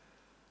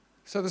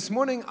So this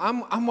morning,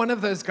 I'm one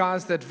of those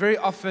guys that very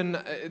often,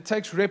 it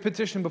takes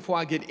repetition before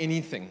I get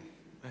anything.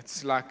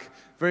 It's like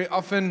very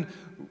often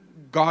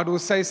God will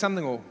say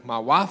something or my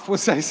wife will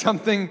say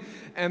something,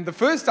 and the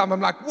first time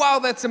I'm like, wow,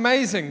 that's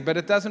amazing, but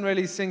it doesn't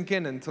really sink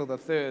in until the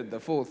third, the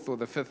fourth, or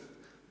the fifth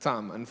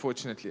time,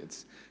 unfortunately.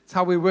 It's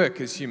how we work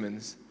as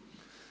humans.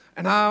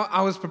 And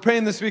I was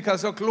preparing this week. I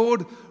was like,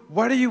 Lord,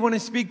 what do you want to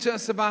speak to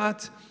us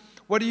about?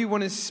 What do you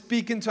want to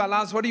speak into our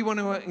lives? What do you want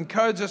to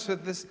encourage us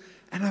with this?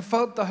 And I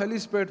felt the Holy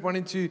Spirit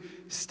wanting to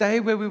stay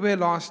where we were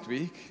last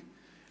week.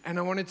 And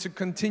I wanted to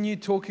continue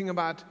talking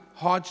about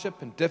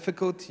hardship and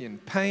difficulty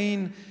and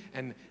pain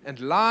and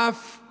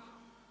life.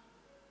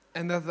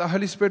 And the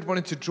Holy Spirit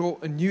wanted to draw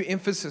a new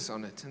emphasis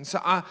on it. And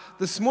so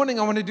this morning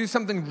I want to do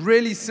something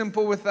really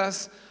simple with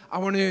us. I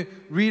want to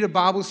read a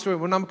Bible story.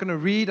 When I'm going to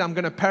read, I'm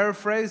going to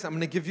paraphrase. I'm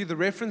going to give you the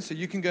reference so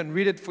you can go and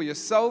read it for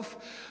yourself.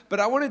 But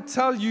I want to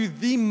tell you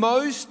the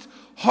most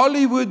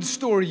Hollywood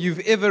story you've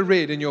ever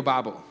read in your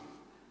Bible.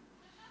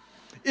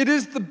 It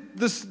is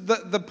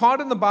the part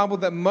in the Bible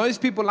that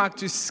most people like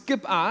to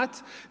skip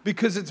out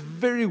because it's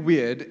very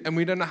weird and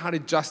we don't know how to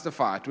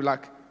justify it. We're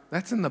like,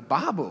 that's in the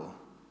Bible.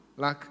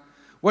 Like,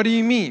 what do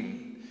you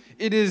mean?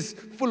 It is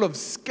full of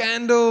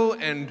scandal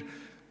and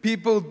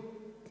people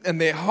and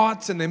their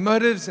hearts and their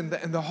motives. And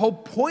the whole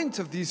point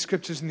of these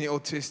scriptures in the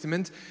Old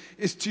Testament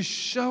is to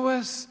show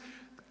us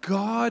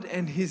God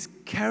and His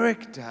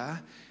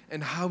character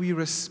and how He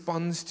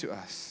responds to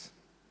us.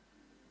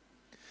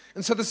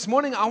 And so this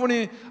morning, I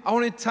want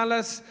to tell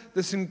us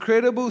this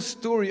incredible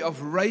story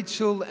of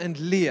Rachel and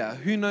Leah.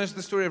 Who knows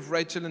the story of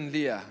Rachel and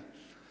Leah?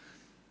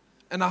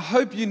 And I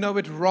hope you know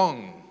it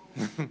wrong.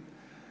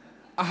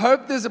 I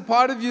hope there's a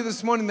part of you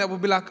this morning that will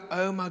be like,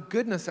 oh my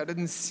goodness, I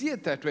didn't see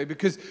it that way.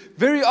 Because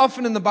very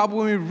often in the Bible,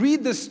 when we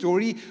read this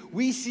story,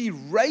 we see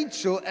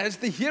Rachel as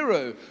the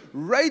hero.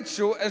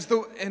 Rachel as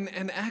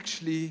and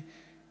actually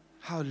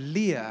how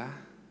Leah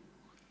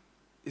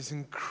is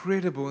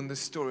incredible in this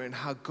story and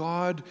how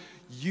God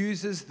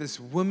uses this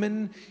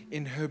woman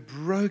in her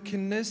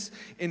brokenness,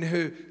 in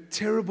her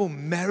terrible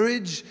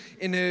marriage,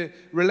 in her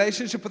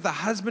relationship with a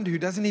husband who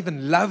doesn't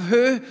even love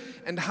her,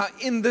 and how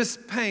in this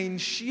pain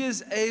she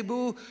is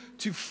able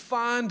to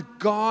find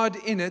God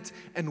in it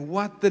and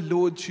what the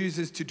Lord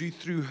chooses to do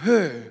through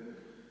her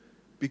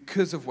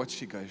because of what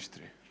she goes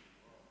through.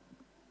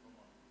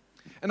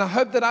 And I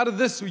hope that out of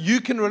this, you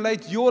can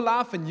relate your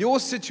life and your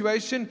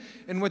situation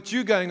and what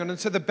you're going on. And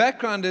so the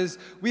background is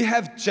we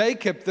have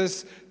Jacob,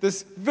 this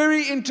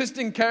very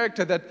interesting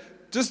character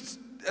that just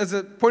as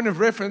a point of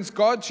reference,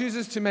 God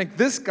chooses to make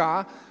this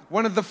guy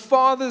one of the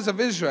fathers of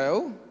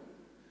Israel,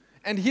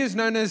 and he is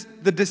known as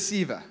the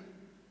deceiver.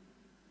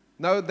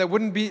 No, that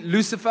wouldn't be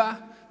Lucifer.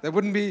 That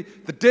wouldn't be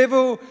the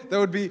devil. That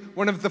would be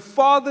one of the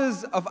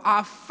fathers of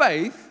our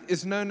faith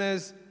is known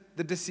as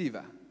the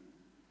deceiver,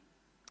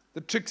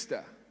 the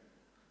trickster.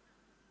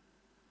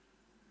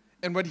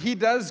 And what he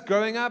does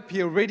growing up,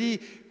 he already,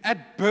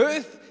 at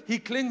birth, he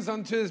clings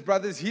onto his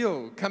brother's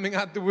heel coming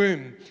out the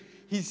womb.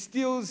 He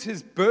steals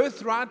his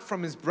birthright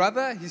from his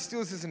brother. He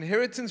steals his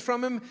inheritance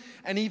from him,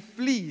 and he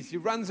flees. He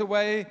runs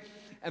away,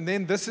 and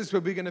then this is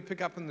where we're going to pick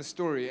up in the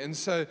story. And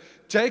so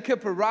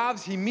Jacob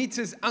arrives. He meets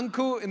his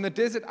uncle in the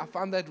desert. I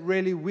found that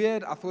really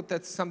weird. I thought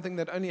that's something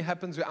that only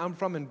happens where I'm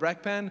from in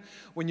Brakpan,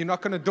 when you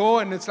knock on a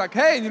door, and it's like,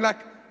 hey, and you're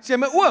like, "Sê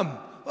my oom."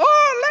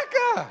 Oh,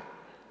 lekker.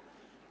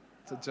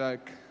 It's a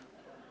joke.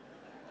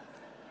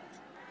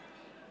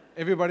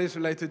 Everybody's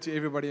related to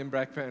everybody in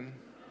Brakpan.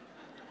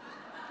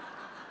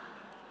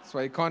 That's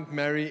why you can't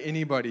marry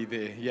anybody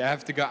there. You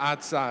have to go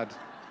outside.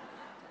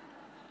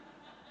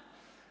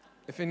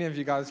 If any of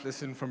you guys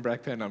listen from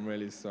Brakpan, I'm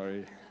really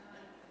sorry.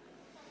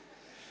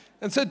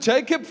 And so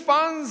Jacob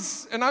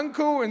finds an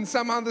uncle, and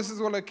somehow this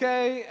is all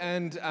okay.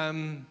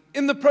 And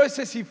in the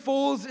process, he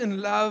falls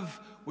in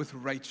love with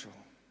Rachel.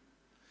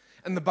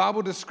 And the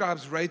Bible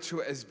describes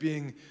Rachel as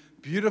being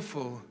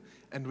beautiful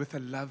and with a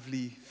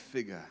lovely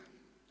figure.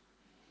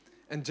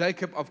 And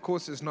Jacob, of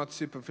course, is not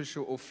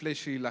superficial or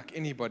fleshy like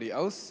anybody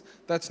else.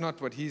 That's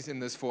not what he's in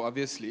this for,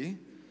 obviously.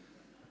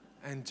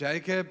 And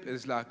Jacob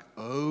is like,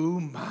 oh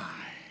my.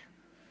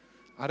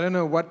 I don't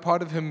know what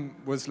part of him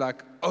was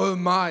like, oh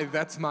my,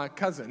 that's my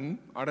cousin.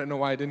 I don't know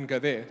why I didn't go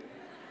there.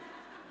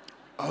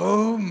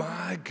 Oh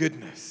my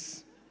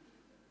goodness.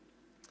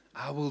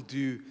 I will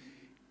do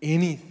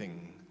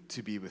anything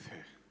to be with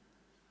her.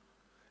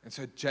 And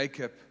so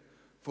Jacob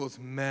falls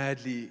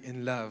madly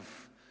in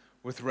love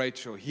with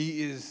Rachel.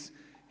 He is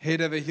head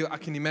over heel. I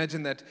can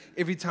imagine that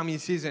every time he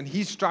sees her, and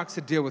he strikes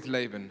a deal with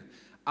Laban.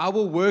 I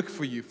will work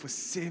for you for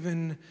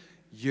 7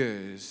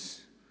 years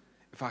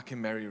if I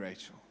can marry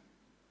Rachel.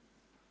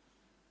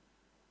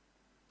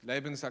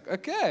 Laban's like,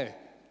 okay,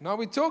 now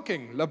we're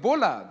talking. La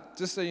bola.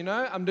 Just so you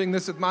know, I'm doing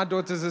this with my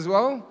daughters as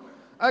well.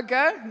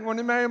 Okay, you want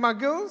to marry my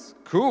girls?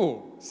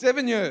 Cool.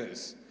 7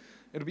 years.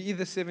 It'll be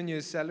either 7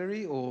 years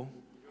salary or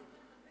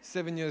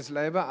 7 years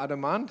labor. I don't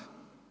mind.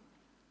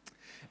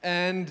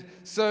 And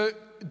so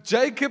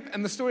Jacob,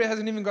 and the story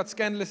hasn't even got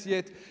scandalous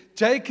yet,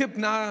 Jacob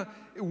now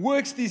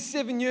works these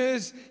 7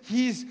 years.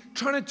 He's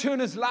trying to turn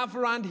his life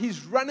around.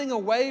 He's running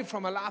away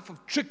from a life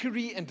of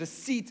trickery and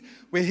deceit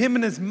where him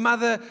and his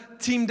mother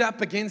teamed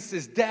up against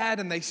his dad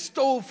and they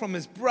stole from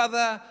his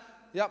brother.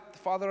 Yep, the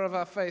father of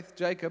our faith,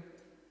 Jacob.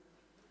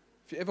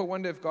 If you ever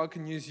wonder if God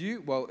can use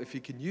you, well, if he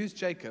can use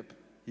Jacob,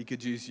 he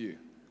could use you.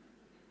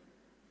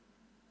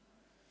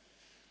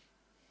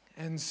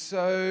 And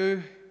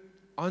so,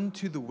 on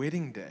to the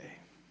wedding day.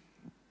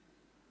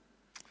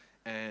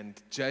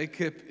 And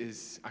Jacob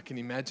is, I can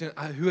imagine,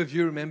 who of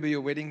you remember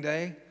your wedding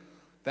day?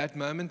 That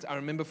moment, I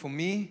remember for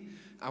me,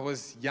 I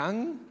was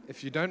young.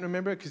 If you don't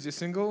remember it because you're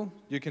single,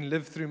 you can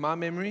live through my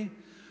memory.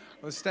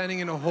 I was standing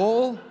in a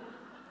hall,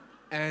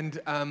 and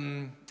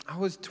I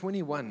was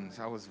 21,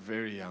 so I was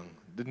very young.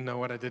 Didn't know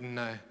what I didn't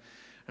know.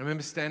 I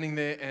remember standing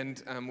there,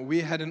 and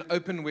we had an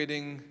open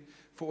wedding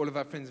for all of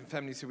our friends and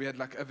family, so we had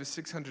like over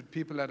 600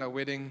 people at our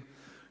wedding,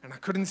 and I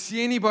couldn't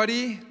see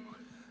anybody,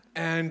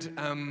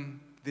 and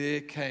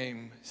there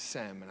came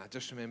Sam, and I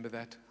just remember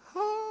that,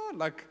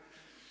 like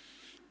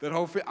that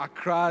whole I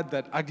cried,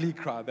 that ugly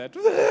cry, that,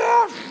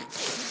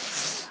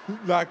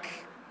 like,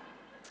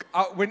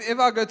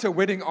 whenever I go to a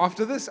wedding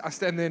after this, I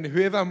stand there, and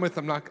whoever I'm with,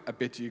 I'm like, I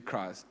bet you he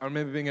cries. I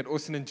remember being at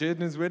Austin and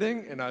Jedna's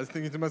wedding, and I was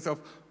thinking to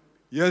myself,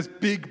 here's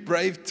big,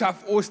 brave,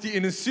 tough Austin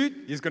in a suit,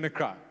 he's going to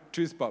cry.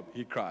 Truth, Bob,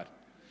 he cried.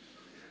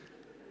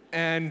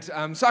 And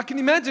so I can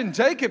imagine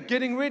Jacob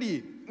getting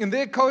ready. In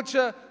their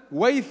culture,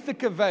 way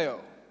thicker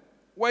veil.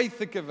 Way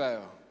thicker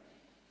veil.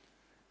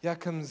 Here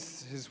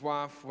comes his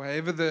wife,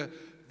 whatever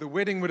the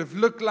wedding would have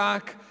looked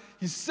like.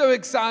 He's so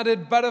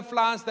excited,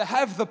 butterflies, they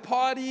have the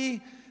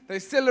party, they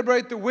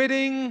celebrate the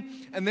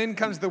wedding, and then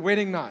comes the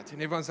wedding night.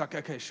 And everyone's like,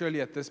 okay,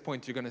 surely at this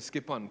point you're going to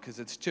skip on because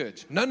it's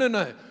church.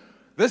 No.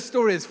 This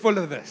story is full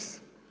of this.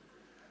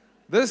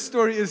 This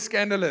story is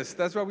scandalous.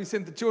 That's why we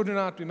sent the children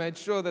out. We made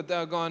sure that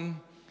they're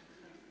gone.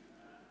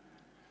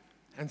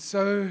 And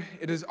so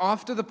it is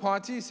after the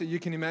party, so you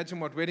can imagine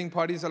what wedding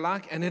parties are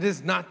like, and it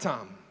is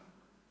nighttime.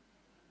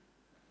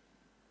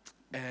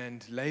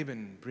 And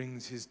Laban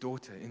brings his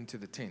daughter into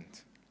the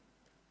tent,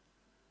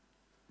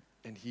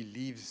 and he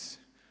leaves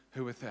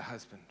her with her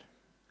husband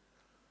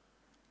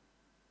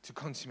to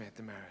consummate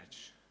the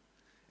marriage.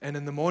 And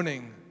in the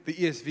morning, the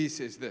ESV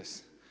says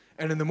this,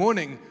 and in the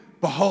morning,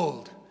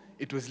 behold,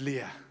 it was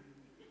Leah.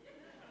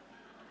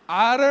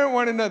 I don't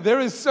want to know. There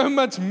is so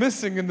much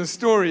missing in the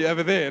story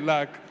over there,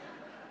 like,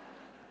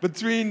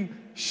 between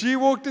she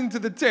walked into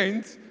the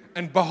tent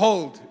and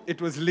behold, it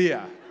was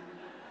Leah.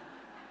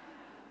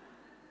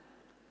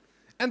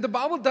 And the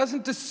Bible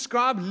doesn't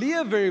describe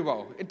Leah very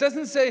well. It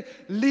doesn't say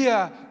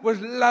Leah was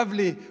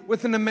lovely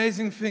with an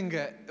amazing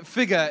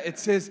figure. It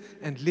says,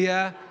 and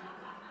Leah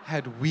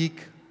had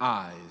weak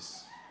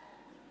eyes.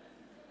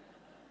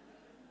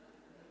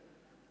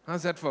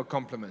 How's that for a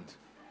compliment?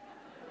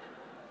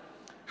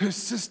 Her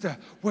sister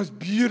was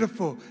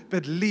beautiful,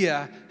 but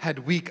Leah had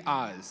weak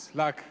eyes.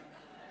 Like,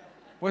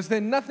 was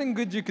there nothing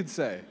good you could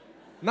say?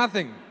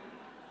 Nothing.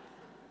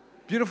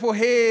 Beautiful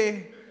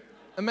hair,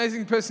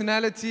 amazing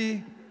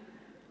personality,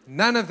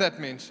 none of that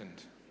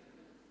mentioned.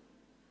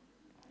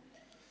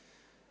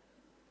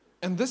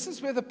 And this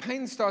is where the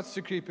pain starts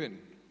to creep in.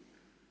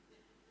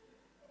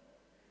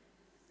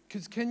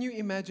 Because can you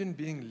imagine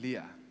being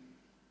Leah?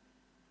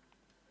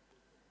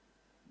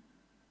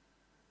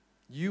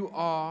 You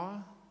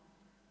are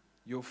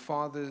your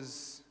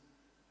father's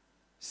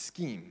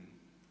scheme.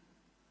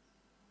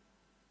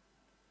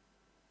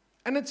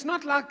 And it's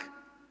not like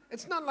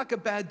a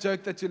bad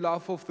joke that you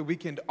laugh off the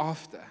weekend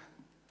after.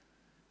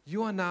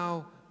 You are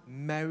now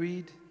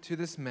married to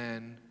this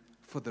man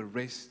for the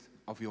rest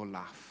of your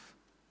life.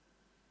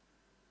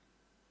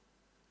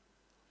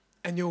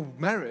 And your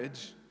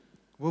marriage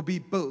will be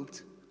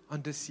built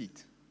on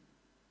deceit.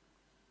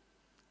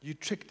 You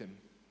tricked him.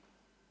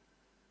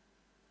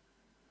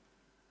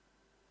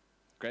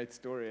 Great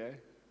story, eh?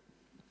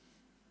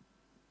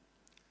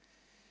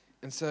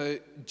 And so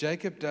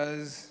Jacob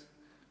does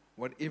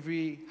what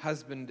every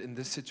husband in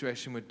this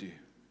situation would do.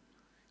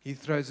 He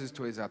throws his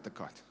toys out the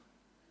cot.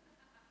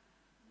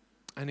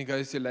 And he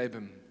goes to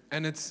Laban.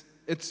 And it's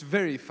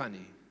very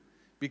funny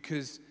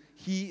because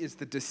he is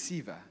the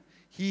deceiver.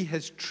 He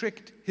has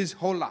tricked his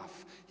whole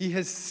life. He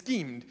has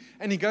schemed.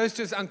 And he goes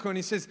to his uncle and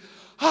he says,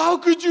 how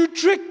could you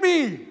trick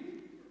me?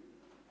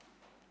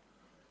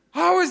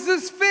 How is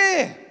this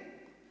fair?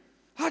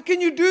 How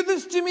can you do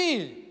this to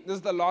me? This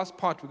is the last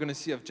part we're going to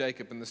see of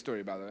Jacob in the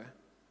story, by the way.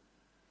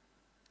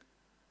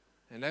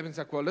 And Laban's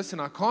like, well, listen,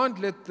 I can't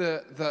let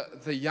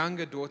the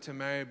younger daughter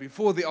marry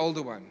before the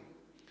older one.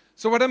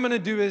 So what I'm going to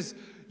do is,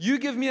 you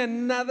give me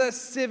another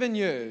 7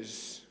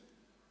 years,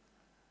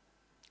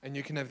 and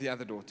you can have the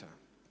other daughter.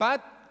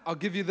 But I'll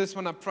give you this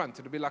one up front.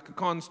 It'll be like a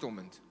car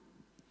installment.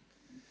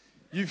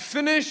 You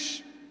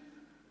finish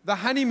the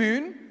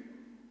honeymoon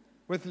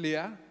with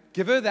Leah,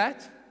 give her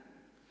that.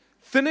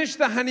 Finish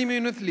the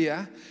honeymoon with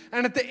Leah,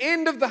 and at the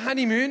end of the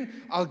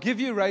honeymoon, I'll give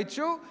you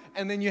Rachel,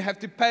 and then you have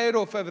to pay it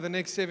off over the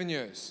next 7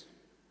 years.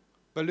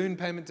 Balloon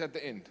payment at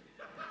the end.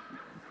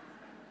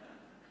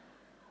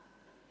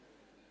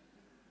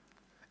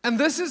 And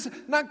this is,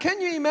 now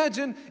can you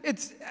imagine,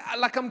 it's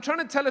like I'm trying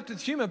to tell it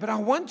with humor, but I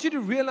want you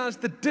to realize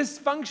the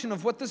dysfunction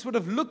of what this would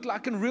have looked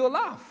like in real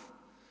life.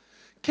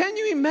 Can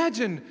you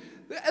imagine,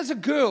 as a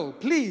girl,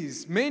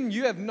 please, men,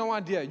 you have no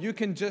idea. You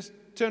can just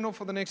turn off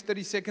for the next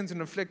 30 seconds and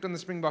reflect on the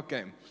Springbok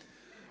game.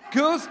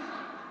 Girls,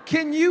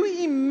 can you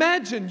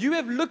imagine you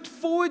have looked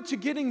forward to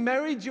getting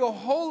married your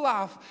whole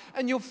life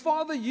and your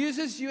father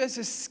uses you as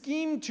a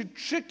scheme to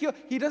trick you?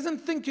 He doesn't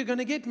think you're going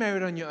to get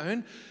married on your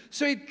own,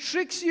 so he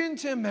tricks you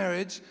into a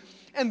marriage,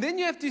 and then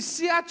you have to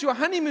see out your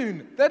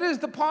honeymoon. That is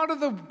the part of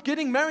the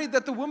getting married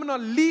that the women are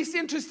least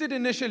interested in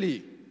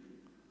initially.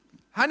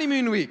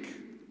 Honeymoon week.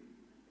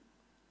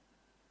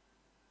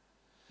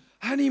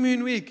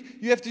 Honeymoon week.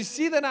 You have to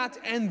see that out,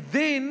 and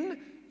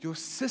then your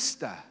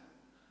sister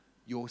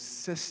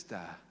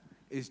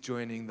is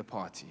joining the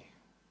party.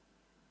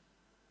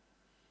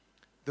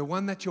 The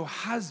one that your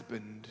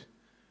husband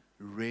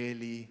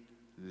really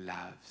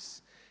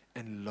loves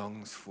and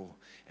longs for.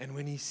 And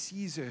when he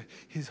sees her,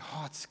 his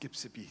heart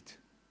skips a beat.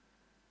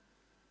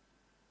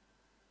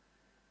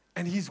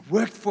 And he's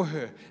worked for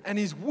her, and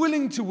he's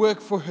willing to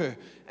work for her.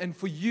 And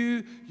for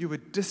you, you were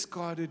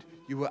discarded,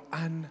 you were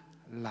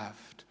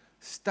unloved,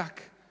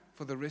 stuck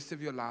for the rest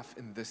of your life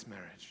in this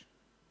marriage.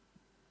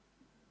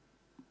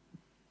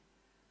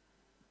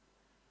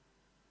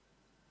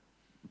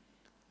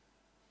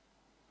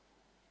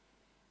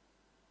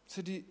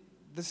 So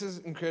this is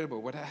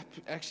incredible. What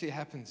actually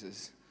happens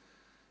is,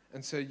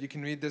 and so you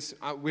can read this.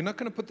 We're not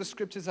going to put the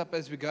scriptures up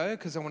as we go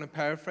because I want to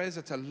paraphrase.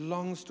 It's a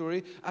long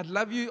story. I'd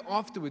love you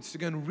afterwards to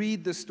go and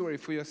read this story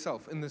for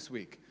yourself in this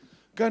week.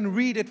 Go and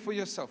read it for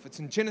yourself. It's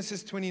in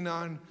Genesis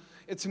 29.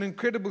 It's an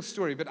incredible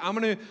story. But I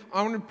want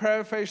to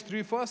paraphrase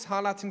through for us,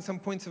 highlighting some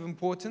points of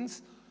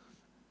importance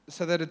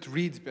so that it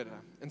reads better.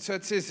 And so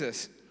it says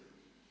this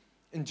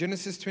in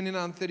Genesis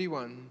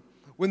 29:31.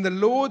 When the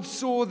Lord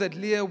saw that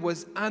Leah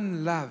was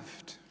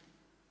unloved.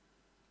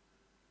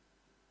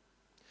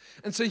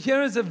 And so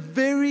here is a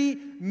very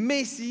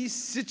messy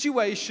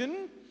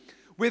situation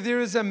where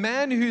there is a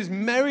man who's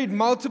married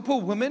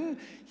multiple women.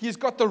 He's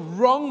got the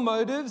wrong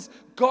motives.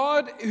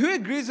 God, who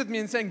agrees with me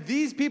in saying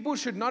these people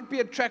should not be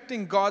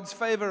attracting God's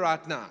favor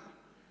right now?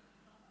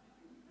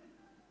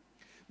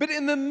 But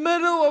in the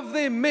middle of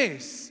their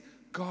mess,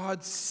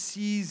 God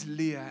sees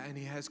Leah and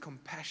he has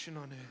compassion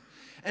on her.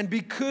 And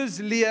because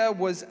Leah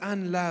was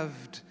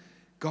unloved,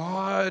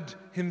 God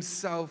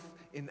himself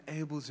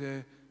enables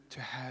her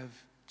to have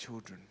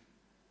children.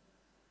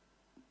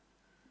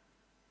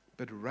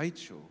 But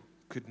Rachel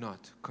could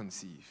not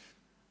conceive.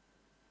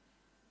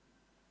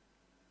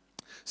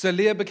 So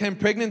Leah became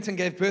pregnant and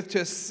gave birth to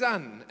a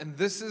son. And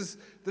this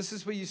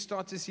is where you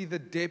start to see the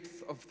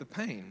depth of the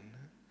pain.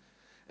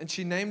 And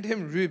she named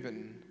him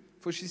Reuben,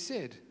 for she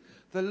said,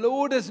 "The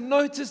Lord has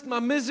noticed my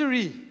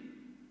misery.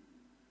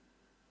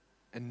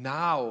 And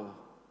now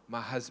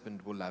my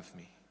husband will love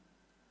me."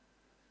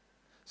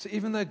 So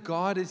even though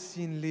God has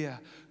seen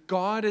Leah,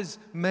 God has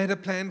made a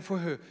plan for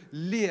her,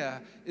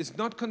 Leah is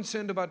not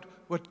concerned about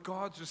what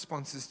God's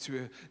response is to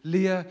her.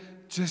 Leah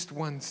just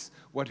wants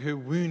what her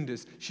wound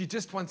is. She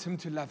just wants him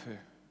to love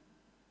her.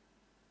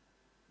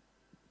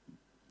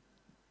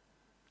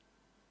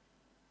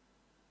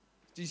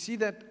 Do you see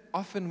that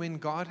often when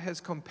God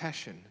has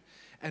compassion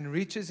and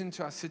reaches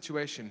into our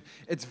situation,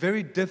 it's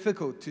very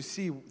difficult to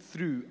see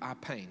through our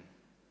pain?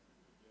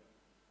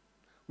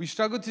 We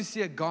struggle to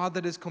see a God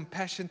that is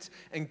compassionate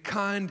and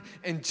kind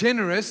and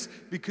generous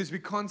because we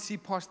can't see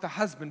past the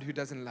husband who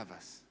doesn't love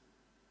us.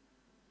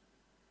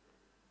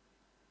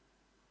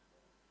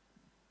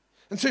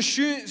 And so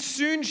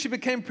soon she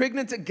became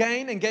pregnant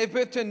again and gave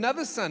birth to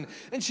another son.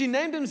 And she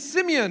named him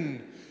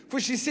Simeon, for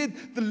she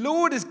said, "The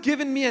Lord has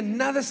given me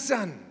another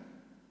son."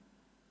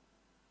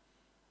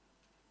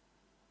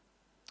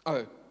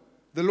 Oh,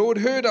 the Lord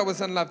heard I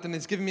was unloved and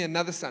has given me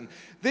another son.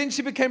 Then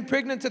she became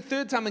pregnant a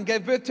third time and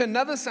gave birth to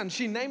another son.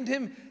 She named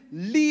him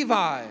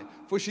Levi,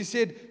 for she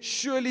said,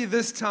 "Surely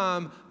this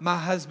time my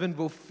husband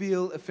will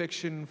feel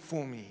affection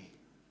for me,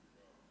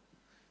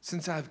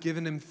 since I have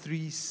given him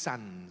 3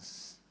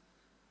 sons."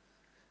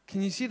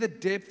 Can you see the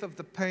depth of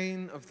the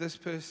pain of this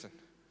person,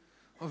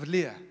 of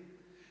Leah?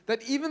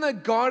 That even though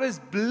God has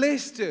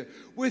blessed her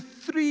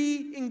with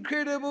 3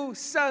 incredible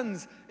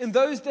sons, in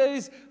those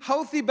days,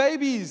 healthy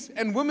babies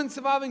and women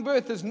surviving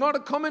birth is not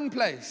a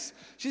commonplace.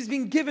 She's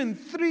been given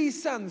 3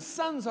 sons.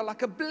 Sons are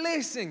like a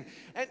blessing.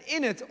 And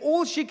in it,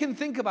 all she can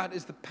think about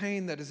is the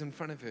pain that is in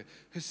front of her,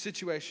 her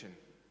situation.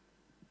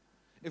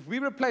 If we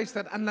replace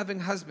that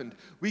unloving husband,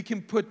 we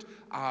can put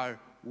our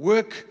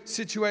work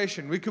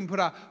situation, we can put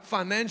our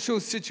financial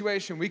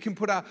situation, we can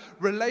put our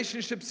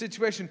relationship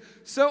situation.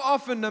 So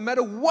often, no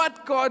matter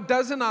what God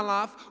does in our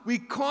life, we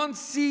can't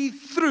see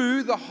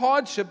through the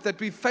hardship that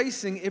we're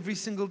facing every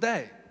single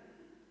day.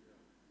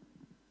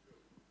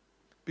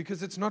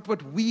 Because it's not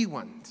what we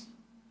want.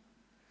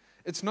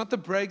 It's not the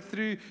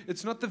breakthrough,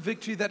 it's not the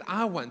victory that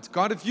I want.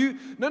 God, if you,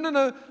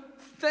 no.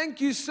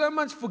 Thank you so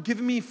much for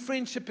giving me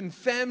friendship and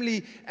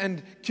family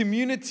and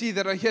community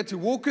that are here to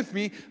walk with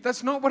me.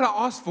 That's not what I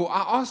asked for.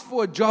 I asked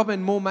for a job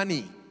and more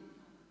money.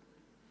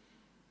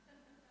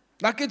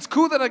 Like, it's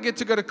cool that I get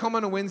to go to Come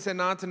on a Wednesday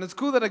night, and it's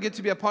cool that I get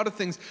to be a part of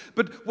things,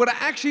 but what I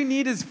actually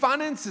need is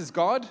finances,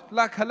 God.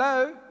 Like,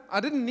 hello,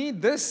 I didn't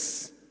need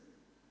this.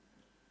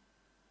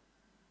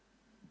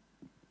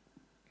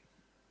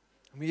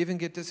 And we even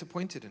get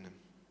disappointed in Him.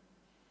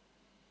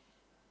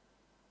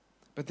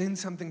 But then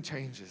something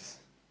changes,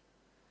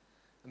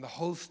 and the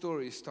whole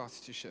story starts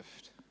to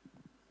shift.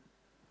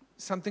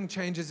 Something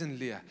changes in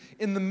Leah.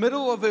 In the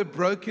middle of her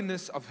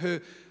brokenness, of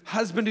her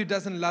husband who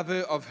doesn't love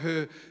her, of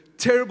her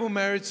terrible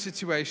marriage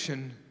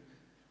situation,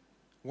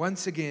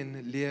 once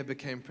again, Leah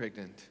became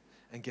pregnant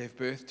and gave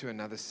birth to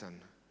another son.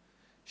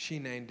 She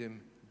named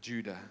him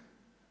Judah,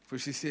 for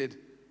she said,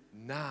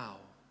 now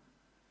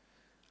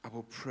I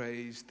will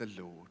praise the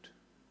Lord.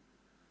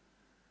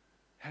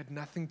 Had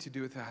nothing to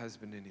do with her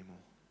husband anymore.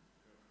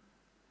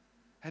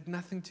 Had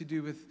nothing to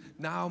do with,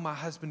 now my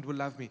husband will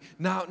love me.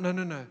 Now, no.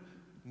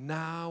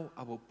 Now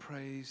I will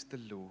praise the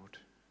Lord.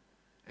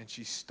 And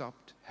she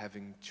stopped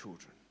having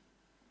children.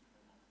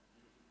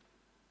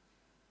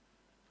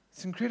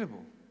 It's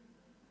incredible.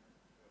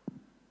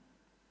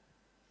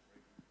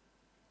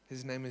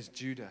 His name is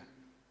Judah.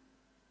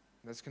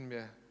 That's going to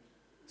be a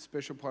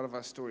special part of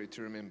our story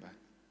to remember.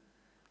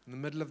 In the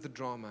middle of the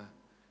drama,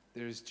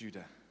 there is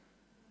Judah.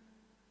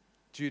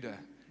 Judah,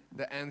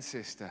 the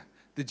ancestor,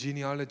 the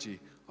genealogy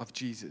of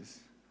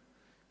Jesus.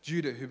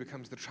 Judah, who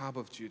becomes the tribe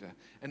of Judah.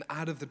 And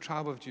out of the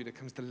tribe of Judah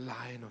comes the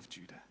Lion of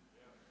Judah,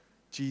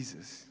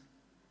 Jesus.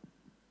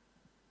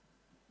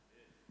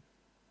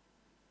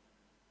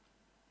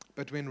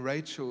 But when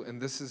Rachel,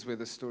 and this is where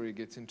the story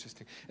gets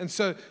interesting. And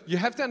so you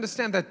have to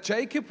understand that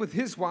Jacob with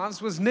his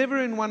wives was never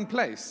in one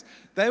place.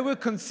 They were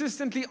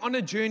consistently on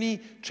a journey,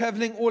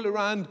 traveling all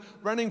around,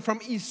 running from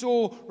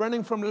Esau,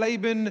 running from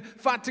Laban,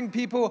 fighting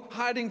people,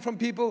 hiding from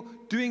people,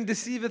 doing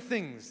deceiver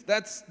things.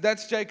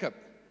 That's Jacob.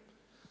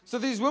 So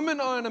these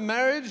women are in a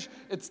marriage.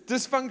 It's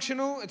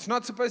dysfunctional. It's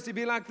not supposed to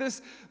be like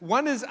this.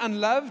 One is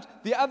unloved.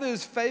 The other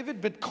is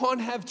favored but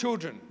can't have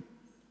children.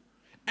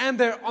 And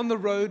they're on the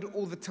road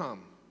all the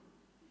time.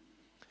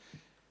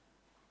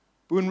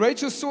 When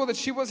Rachel saw that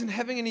she wasn't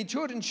having any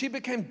children, she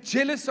became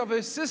jealous of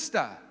her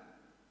sister.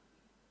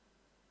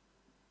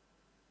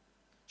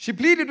 She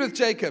pleaded with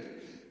Jacob,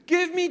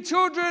 give me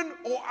children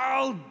or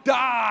I'll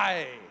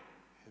die.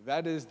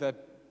 That is the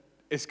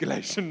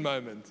escalation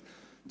moment.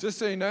 Just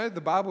so you know,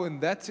 the Bible in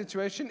that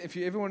situation, if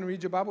you ever want to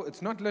read your Bible,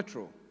 it's not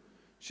literal.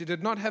 She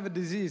did not have a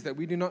disease that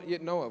we do not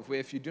yet know of, where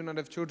if you do not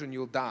have children,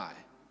 you'll die.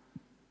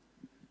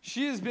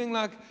 She is being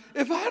like,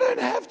 if I don't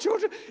have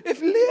children,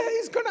 if Leah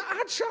is going to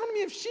outshine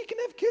me, if she can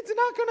have kids and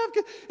I can have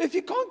kids, if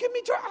you can't give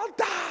me children, I'll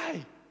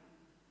die.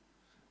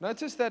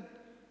 Notice that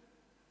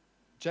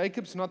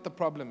Jacob's not the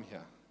problem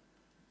here.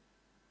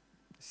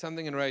 There's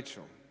something in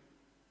Rachel.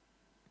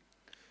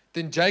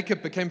 Then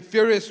Jacob became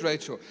furious,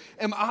 Rachel.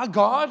 Am I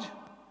God?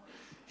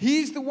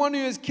 He's the one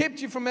who has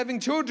kept you from having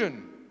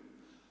children.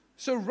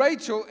 So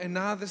Rachel, and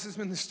now this is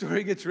when the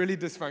story gets really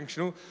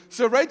dysfunctional.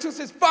 So Rachel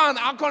says, fine,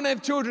 I can't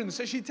have children.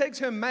 So she takes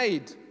her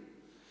maid.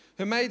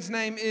 Her maid's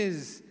name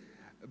is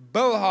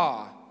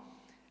Bilhah.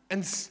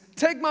 And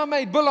take my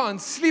maid Bilhah and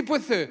sleep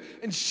with her.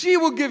 And she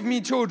will give me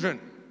children.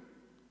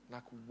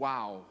 Like,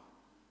 wow.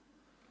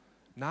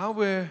 Now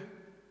we're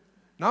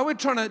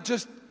trying to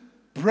just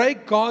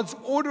break God's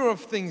order of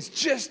things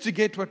just to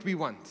get what we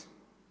want.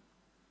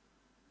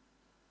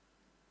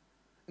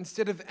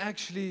 Instead of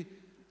actually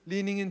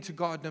leaning into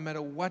God no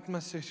matter what my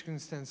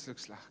circumstance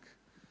looks like.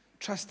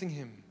 Trusting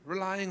Him,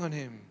 relying on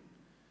Him.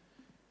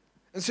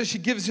 And so she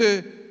gives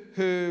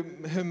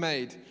her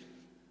maid.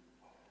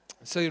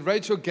 So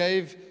Rachel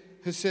gave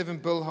her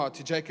servant Bilhah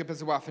to Jacob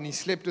as a wife, and he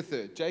slept with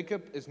her.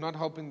 Jacob is not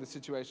helping the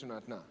situation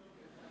right now.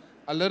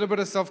 A little bit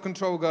of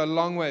self-control will go a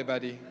long way,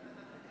 buddy.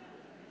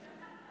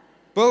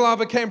 Bilhah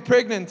became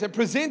pregnant and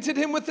presented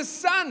him with a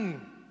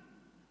son.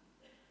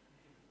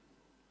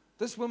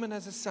 This woman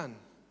has a son.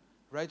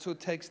 Rachel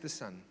takes the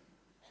son.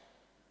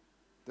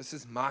 This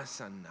is my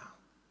son now.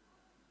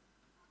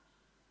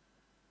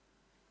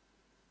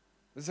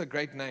 This is a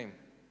great name.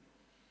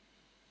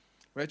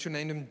 Rachel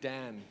named him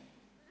Dan.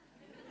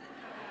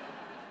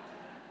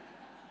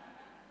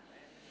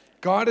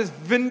 God has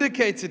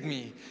vindicated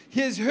me.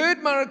 He has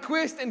heard my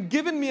request and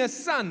given me a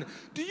son.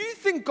 Do you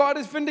think God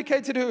has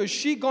vindicated her? Has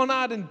she gone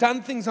out and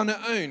done things on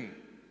her own?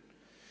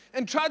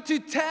 And tried to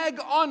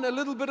tag on a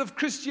little bit of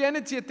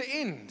Christianity at the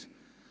end?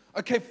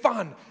 Okay,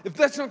 fine. If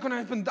that's not going to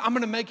happen, I'm going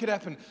to make it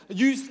happen.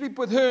 You sleep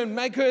with her and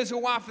make her as your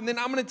wife, and then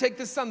I'm going to take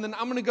this son, then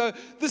I'm going to go,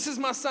 this is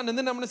my son, and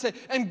then I'm going to say,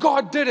 and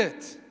God did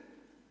it.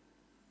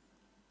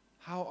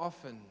 How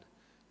often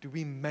do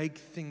we make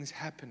things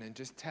happen and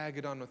just tag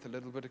it on with a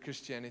little bit of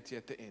Christianity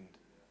at the end?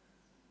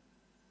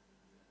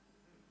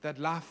 That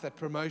life, that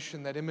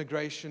promotion, that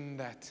immigration,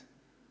 that...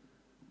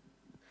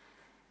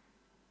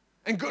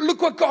 And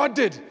look what God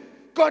did.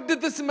 God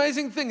did this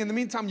amazing thing. In the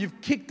meantime,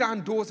 you've kicked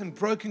down doors and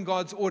broken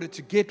God's order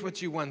to get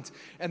what you want.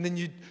 And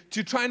then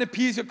to try and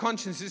appease your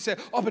conscience, you say,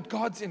 oh, but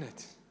God's in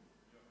it.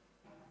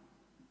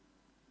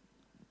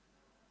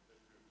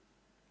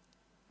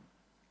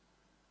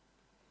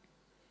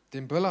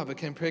 Then Bilhah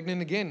became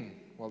pregnant again.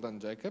 well done,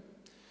 Jacob,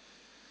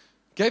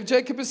 gave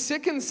Jacob a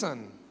second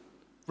son.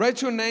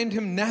 Rachel named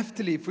him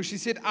Naphtali, for she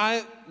said,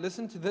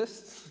 listen to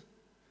this,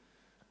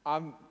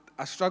 I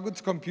struggled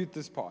to compute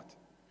this part.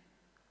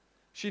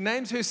 She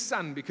names her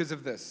son because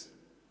of this.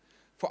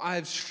 For I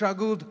have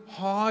struggled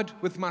hard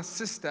with my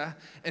sister,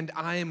 and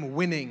I am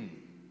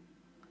winning.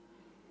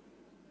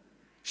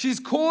 She's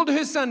called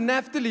her son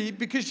Naphtali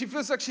because she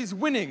feels like she's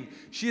winning.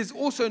 She is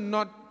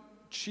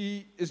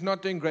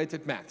not doing great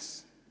at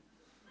maths.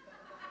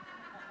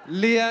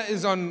 Leah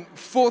is on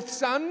 4th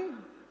son.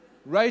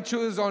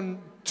 Rachel is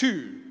on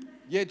 2.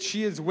 Yet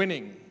she is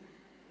winning.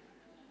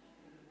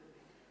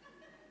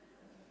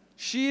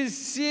 She is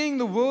seeing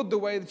the world the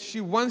way that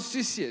she wants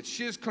to see it.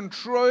 She is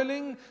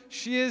controlling.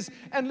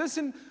 And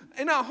listen,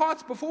 in our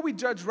hearts, before we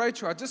judge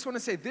Rachel, I just want to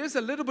say there's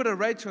a little bit of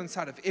Rachel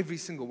inside of every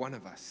single one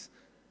of us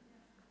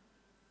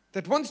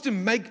that wants to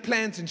make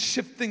plans and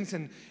shift things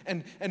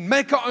and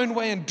make our own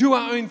way and do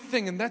our own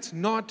thing. And that's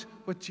not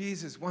what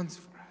Jesus wants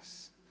for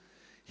us.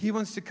 He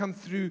wants to come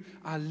through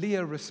our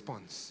Leah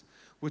response,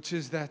 which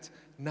is that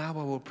now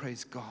I will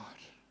praise God.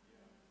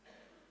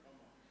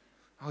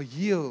 I'll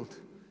yield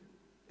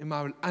in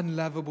my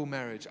unlovable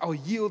marriage. I'll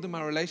yield in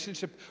my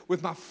relationship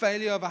with my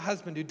failure of a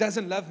husband who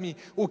doesn't love me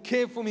or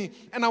care for me.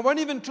 And I won't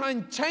even try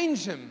and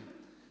change him.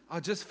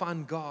 I'll just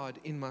find God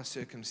in my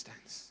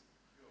circumstance.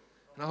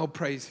 And I'll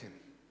praise him.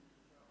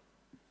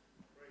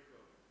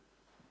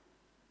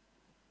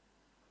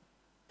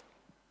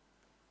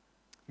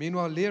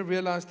 Meanwhile, Leah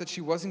realized that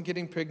she wasn't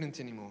getting pregnant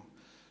anymore.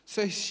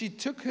 So she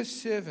took her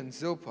servant,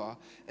 Zilpah,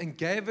 and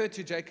gave her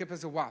to Jacob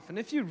as a wife. And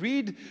if you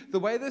read the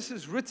way this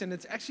is written,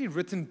 it's actually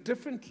written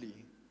differently.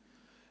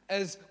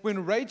 As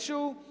when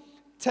Rachel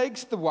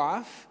takes the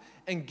wife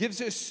and gives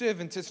her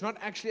servant, it's not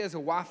actually as a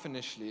wife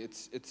initially,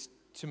 it's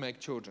to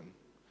make children.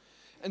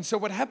 And so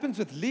what happens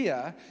with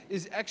Leah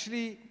is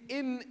actually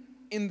in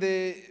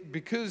there,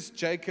 because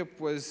Jacob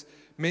was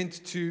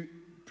meant to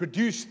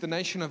produce the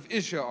nation of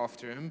Israel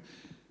after him,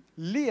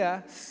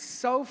 Leah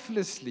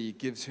selflessly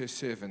gives her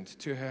servant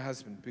to her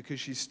husband because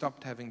she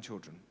stopped having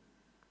children.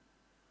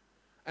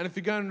 And if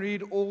you go and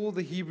read all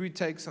the Hebrew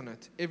takes on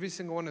it, every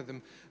single one of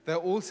them, they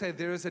all say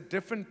there is a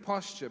different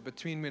posture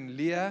between when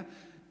Leah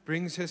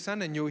brings her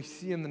son, and you'll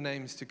see in the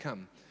names to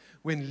come.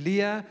 When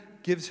Leah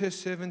gives her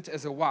servant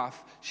as a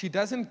wife, she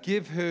doesn't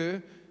give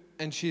her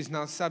and she's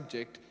now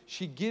subject.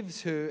 She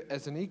gives her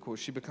as an equal.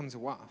 She becomes a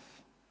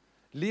wife.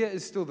 Leah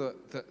is still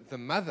the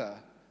mother,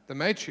 the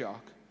matriarch,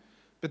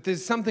 but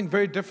there's something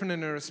very different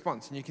in her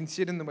response, and you can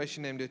see it in the way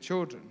she named her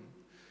children.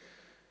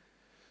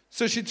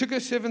 So she took her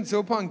servant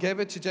Zilpah and gave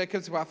her to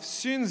Jacob's wife.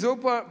 Soon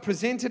Zilpah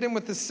presented him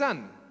with a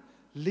son.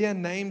 Leah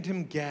named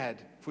him Gad,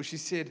 for she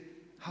said,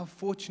 "How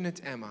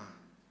fortunate am I?"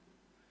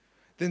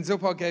 Then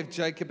Zilpah gave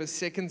Jacob a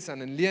second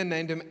son, and Leah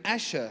named him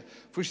Asher,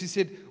 for she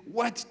said,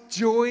 "What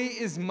joy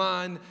is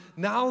mine!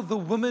 Now the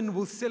woman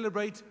will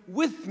celebrate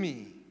with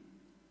me."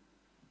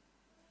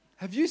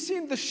 Have you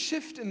seen the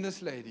shift in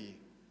this lady?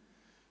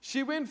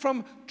 She went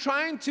from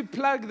trying to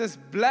plug this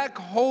black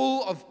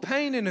hole of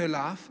pain in her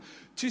life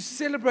to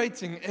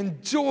celebrating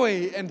and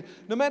joy, and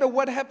no matter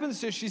what happens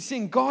to her, she's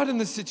seeing God in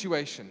the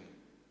situation.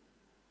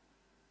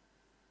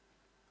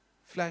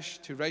 Flash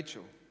to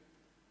Rachel.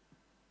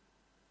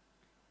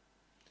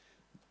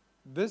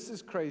 This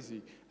is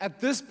crazy.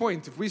 At this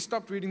point, if we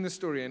stopped reading the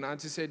story and I had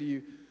to say to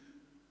you,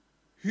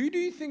 who do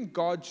you think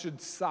God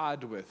should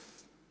side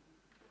with?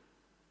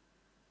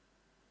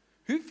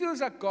 Who feels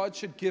like God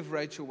should give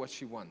Rachel what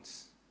she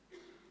wants?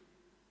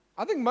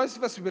 I think most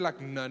of us would be like,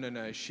 no,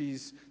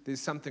 there's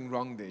something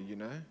wrong there, you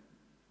know?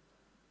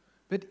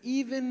 But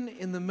even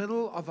in the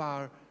middle of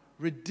our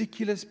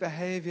ridiculous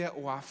behavior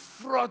or our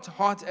fraught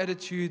heart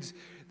attitudes,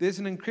 there's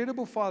an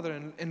incredible Father,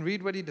 and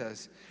read what he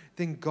does.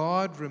 Then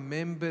God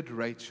remembered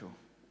Rachel.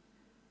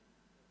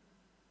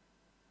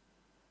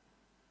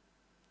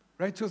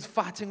 Rachel's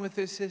fighting with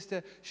her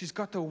sister. She's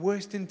got the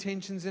worst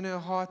intentions in her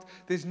heart.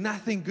 There's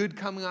nothing good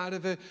coming out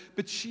of her,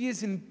 but she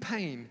is in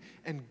pain,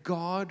 and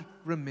God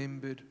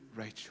remembered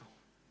Rachel.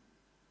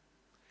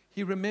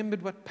 He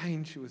remembered what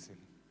pain she was in.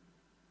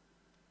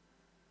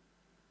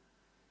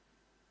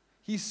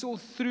 He saw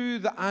through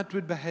the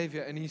outward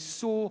behavior, and he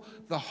saw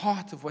the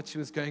heart of what she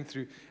was going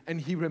through, and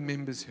he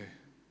remembers her.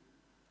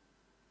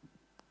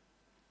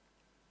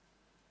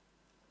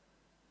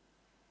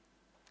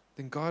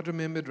 Then God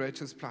remembered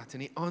Rachel's plight,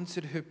 and he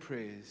answered her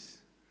prayers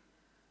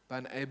by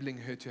enabling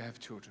her to have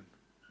children.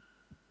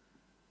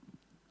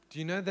 Do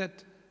you know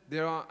that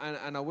there are,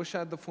 and I wish I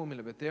had the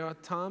formula, but there are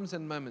times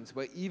and moments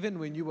where even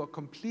when you are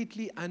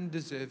completely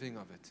undeserving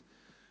of it,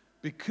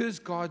 because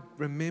God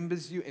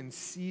remembers you and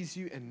sees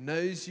you and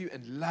knows you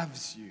and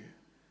loves you,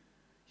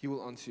 he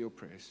will answer your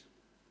prayers.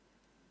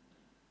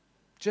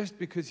 Just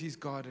because he's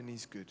God and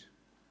he's good.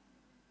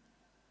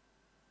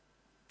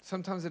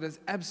 Sometimes it has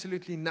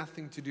absolutely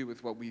nothing to do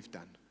with what we've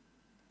done.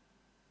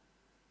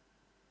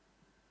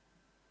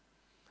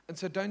 And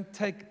so don't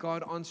take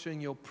God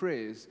answering your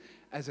prayers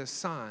as a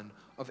sign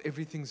of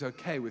everything's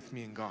okay with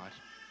me and God.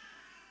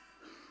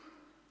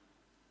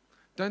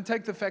 Don't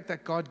take the fact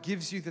that God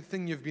gives you the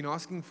thing you've been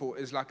asking for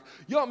as like,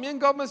 yeah, me and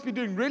God must be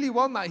doing really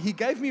well now. He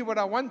gave me what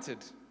I wanted.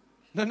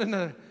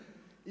 No.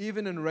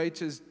 Even in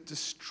Rachel's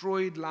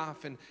destroyed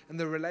life and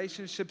the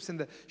relationships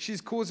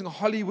she's causing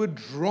Hollywood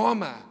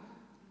drama,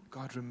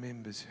 God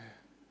remembers her.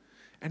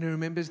 And He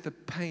remembers the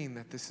pain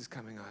that this is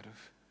coming out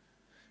of.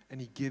 And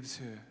He gives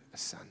her a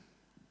son.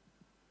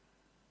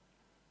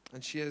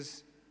 And she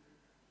has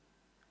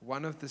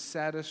one of the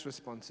saddest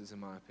responses, in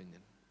my opinion.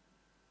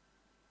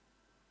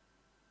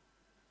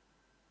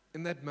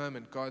 In that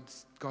moment,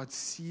 God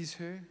sees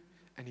her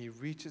and He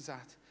reaches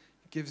out,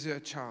 gives her a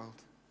child.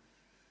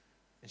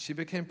 And she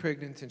became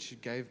pregnant and she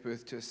gave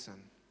birth to a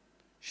son.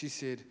 She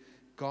said,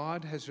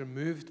 God has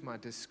removed my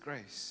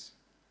disgrace.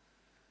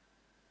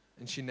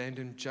 And she named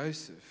him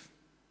Joseph.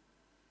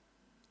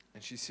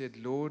 And she said,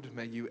 Lord,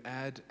 may you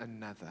add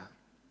another.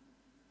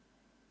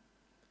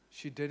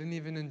 She didn't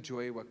even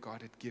enjoy what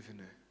God had given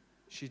her.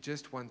 She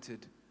just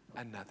wanted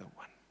another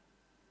one.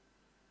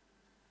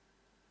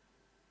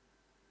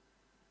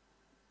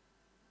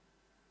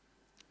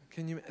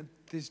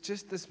 There's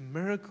just this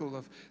miracle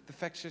of the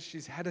fact that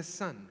she's had a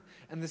son.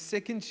 And the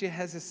second she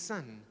has a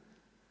son,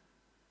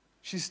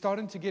 she's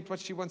starting to get what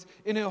she wants.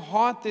 In her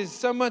heart, there's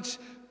so much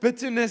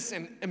bitterness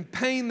and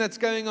pain that's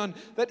going on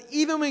that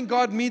even when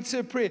God meets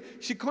her prayer,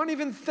 she can't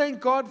even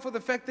thank God for the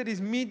fact that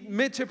He's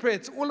met her prayer.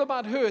 It's all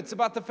about her. It's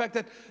about the fact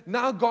that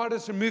now God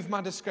has removed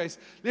my disgrace.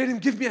 Let Him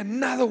give me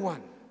another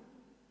one.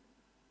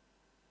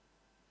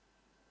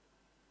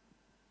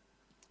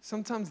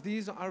 Sometimes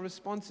these are our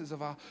responses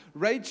of our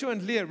Rachel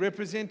and Leah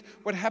represent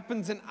what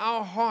happens in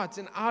our hearts,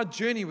 in our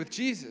journey with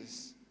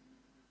Jesus.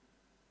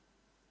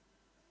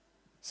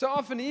 So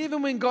often,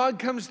 even when God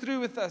comes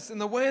through with us in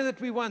the way that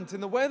we want,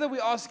 in the way that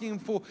we're asking Him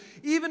for,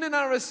 even in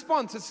our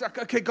response, it's like,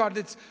 okay,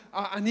 God,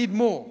 I need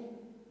more.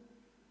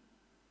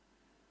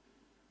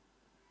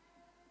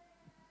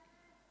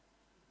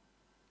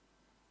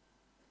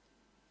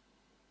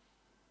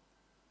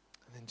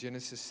 And then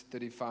Genesis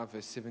 35,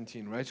 verse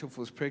 17, Rachel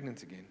falls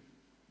pregnant again.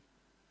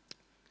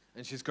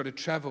 And she's got to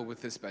travel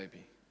with this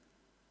baby.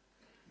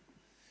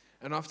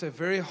 And after a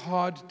very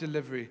hard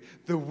delivery,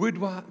 the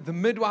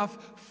midwife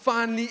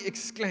finally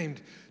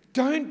exclaimed,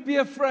 "Don't be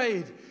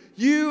afraid.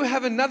 You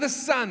have another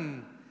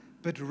son."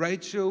 But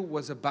Rachel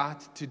was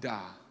about to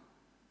die.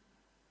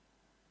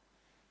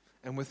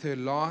 And with her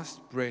last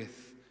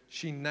breath,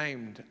 she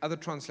named, other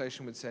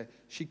translation would say,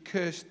 she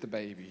cursed the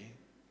baby.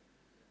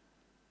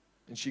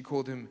 And she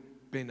called him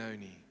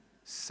Benoni,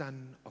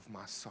 son of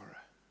my sorrow.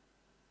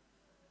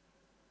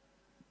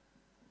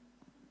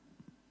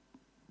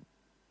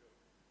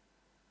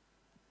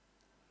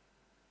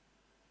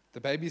 The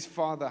baby's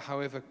father,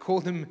 however,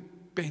 called him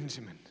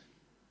Benjamin,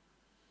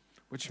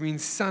 which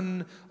means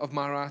son of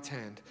my right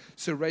hand.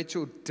 So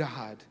Rachel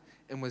died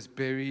and was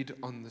buried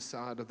on the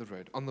side of the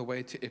road, on the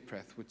way to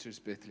Ephrath, which is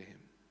Bethlehem.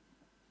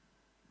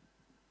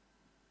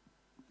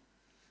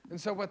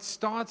 And so what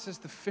starts as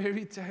the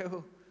fairy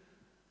tale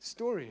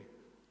story,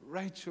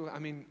 Rachel,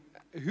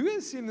 who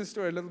has seen the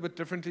story a little bit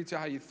differently to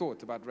how you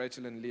thought about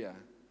Rachel and Leah?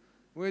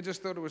 We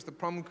just thought it was the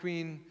prom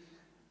queen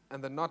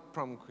and the not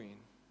prom queen.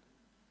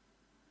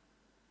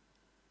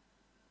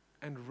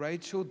 And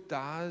Rachel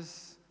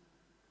dies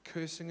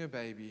cursing her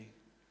baby,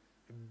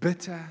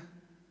 bitter,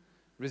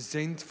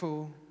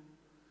 resentful.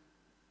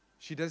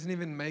 She doesn't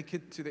even make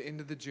it to the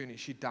end of the journey.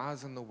 She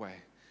dies on the way.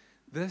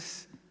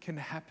 This can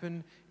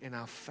happen in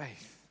our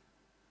faith.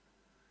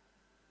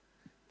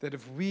 That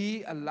if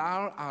we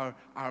allow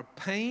our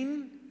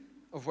pain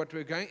of what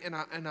we're going,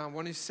 and I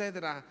want to say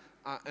that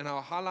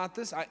I'll highlight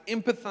this, I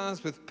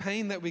empathize with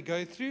pain that we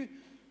go through.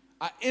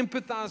 I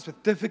empathize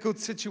with difficult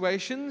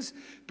situations,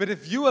 but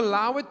if you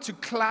allow it to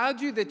cloud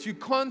you, that you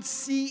can't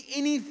see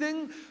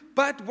anything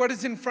but what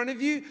is in front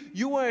of you,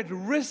 you are at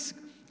risk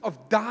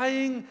of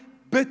dying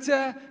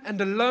bitter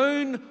and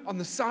alone on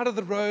the side of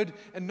the road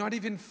and not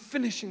even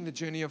finishing the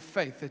journey of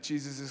faith that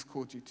Jesus has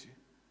called you to.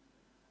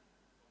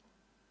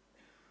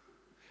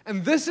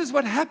 And this is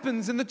what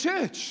happens in the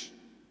church.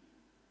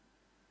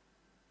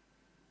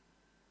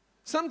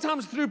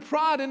 Sometimes through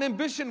pride and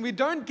ambition, we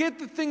don't get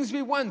the things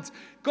we want.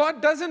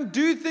 God doesn't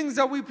do things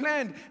that we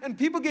planned. And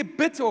people get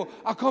bitter.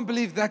 I can't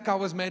believe that guy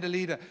was made a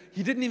leader.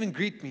 He didn't even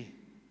greet me.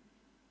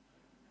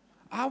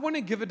 I want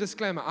to give a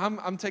disclaimer.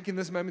 I'm taking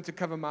this moment to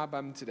cover my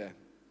bum today.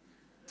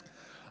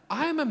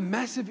 I am a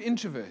massive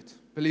introvert,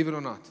 believe it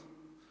or not.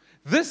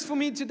 This for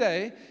me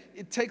today,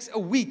 it takes a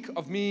week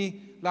of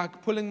me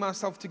pulling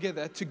myself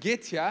together to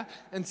get here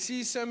and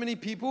see so many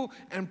people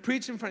and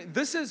preach in front of you.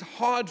 This is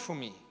hard for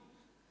me.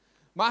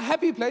 My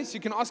happy place, you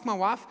can ask my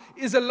wife,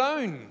 is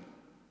alone.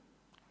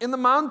 In the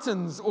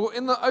mountains or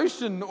in the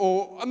ocean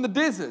or on the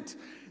desert.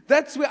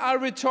 That's where I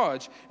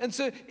recharge. And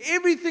so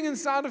everything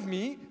inside of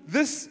me,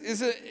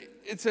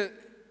 it's a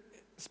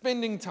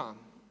spending time.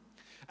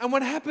 And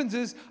what happens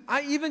is,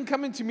 I even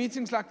come into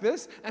meetings like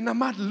this, and I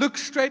might look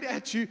straight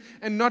at you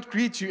and not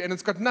greet you, and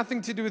it's got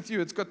nothing to do with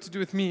you, it's got to do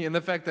with me, and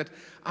the fact that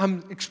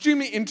I'm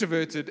extremely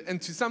introverted,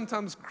 and to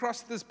sometimes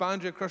cross this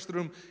boundary across the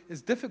room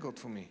is difficult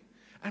for me.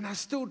 And I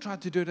still try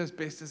to do it as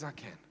best as I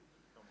can.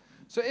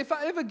 So if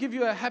I ever give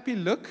you a happy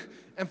look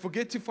and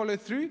forget to follow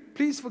through,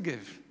 please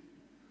forgive.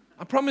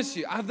 I promise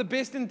you, I have the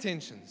best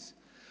intentions.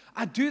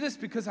 I do this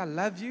because I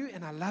love you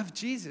and I love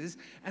Jesus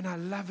and I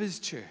love His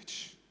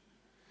church.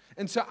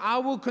 And so I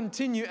will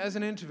continue as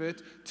an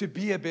introvert to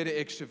be a better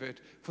extrovert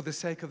for the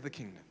sake of the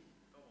kingdom.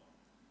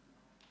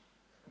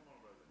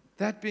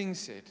 That being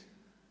said,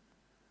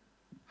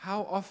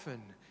 how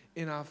often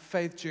in our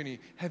faith journey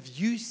have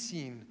you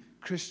seen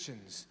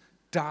Christians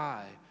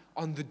die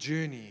on the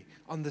journey,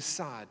 on the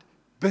side,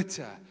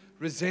 bitter,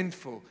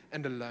 resentful,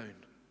 and alone?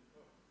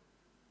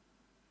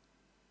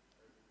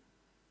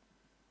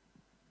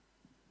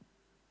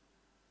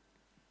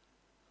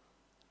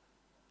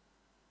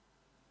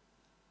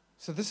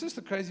 So this is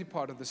the crazy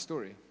part of the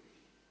story,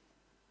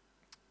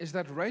 is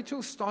that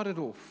Rachel started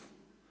off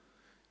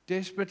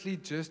desperately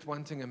just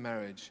wanting a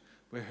marriage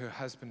where her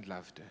husband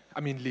loved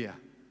her. Leah.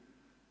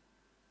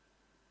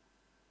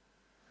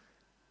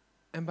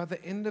 And by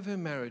the end of her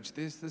marriage,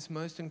 there's this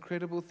most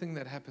incredible thing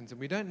that happens. And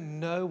we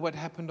don't know what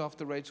happened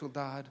after Rachel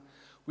died.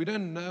 We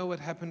don't know what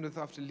happened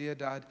after Leah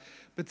died.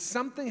 But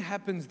something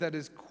happens that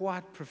is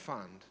quite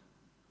profound.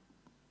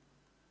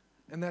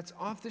 And that's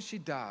after she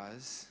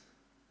dies,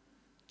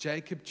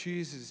 Jacob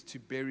chooses to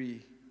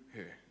bury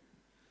her.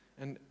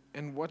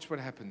 And watch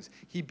what happens.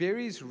 He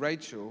buries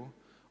Rachel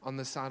on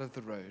the side of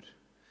the road.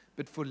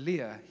 But for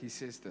Leah, he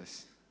says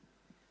this.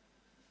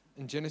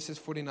 In Genesis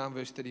 49,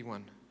 verse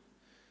 31.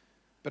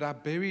 But I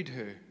buried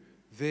her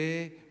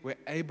there where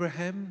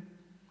Abraham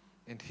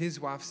and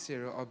his wife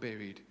Sarah are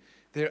buried.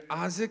 There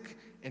Isaac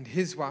and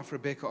his wife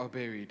Rebekah are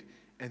buried.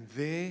 And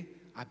there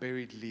I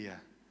buried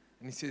Leah.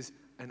 And he says,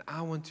 and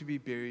I want to be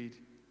buried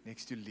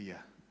next to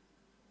Leah.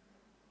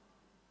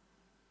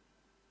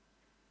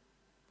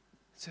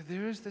 So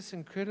there is this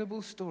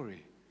incredible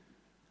story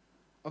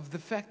of the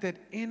fact that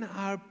in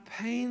our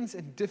pains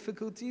and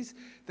difficulties,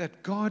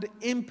 that God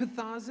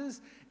empathizes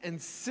and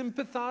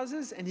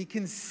sympathizes, and He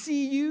can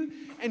see you,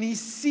 and He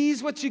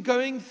sees what you're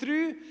going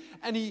through,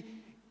 and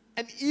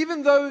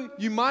even though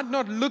you might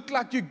not look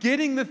like you're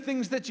getting the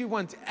things that you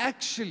want,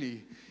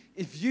 actually,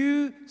 if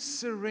you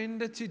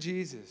surrender to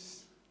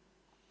Jesus,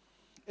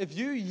 if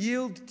you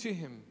yield to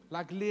Him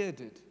like Leah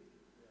did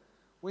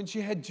when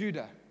she had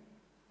Judah,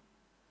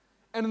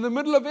 and in the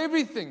middle of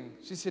everything,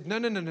 she said, no.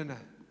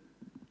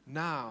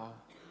 Now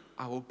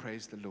I will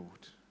praise the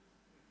Lord.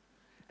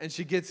 And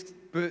she gives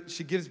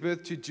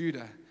birth to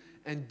Judah.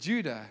 And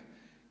Judah,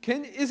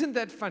 isn't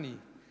that funny?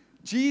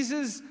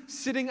 Jesus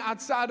sitting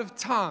outside of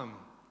time.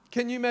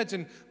 Can you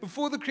imagine?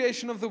 Before the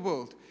creation of the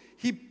world,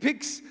 He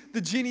picks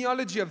the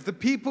genealogy of the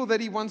people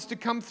that He wants to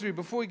come through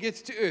before He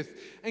gets to earth.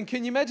 And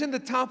can you imagine the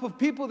type of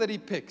people that He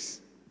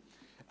picks?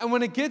 And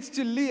when it gets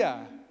to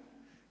Leah,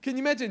 can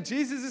you imagine?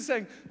 Jesus is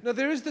saying, no,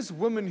 there is this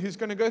woman who's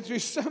going to go through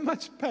so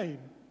much pain.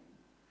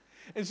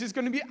 And she's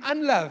going to be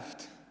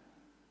unloved.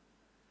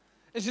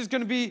 And she's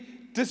going to be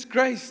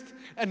disgraced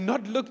and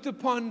not looked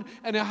upon.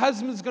 And her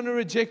husband's going to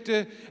reject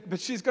her. But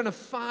she's going to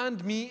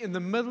find me in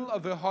the middle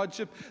of her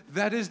hardship.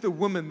 That is the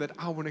woman that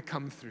I want to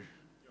come through.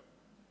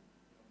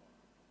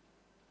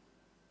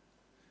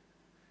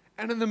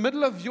 And in the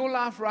middle of your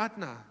life right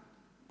now,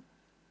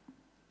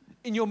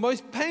 in your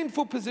most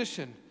painful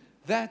position,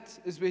 that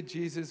is where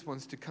Jesus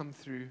wants to come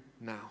through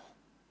now.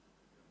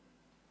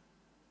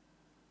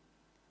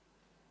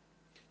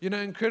 You know,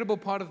 incredible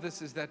part of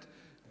this is that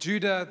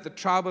Judah, the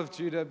tribe of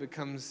Judah,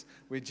 becomes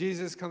where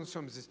Jesus comes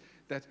from, is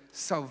that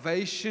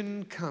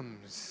salvation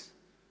comes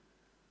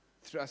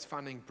through us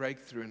finding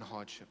breakthrough in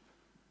hardship,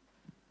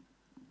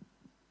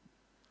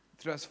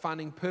 through us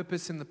finding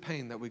purpose in the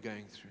pain that we're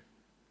going through.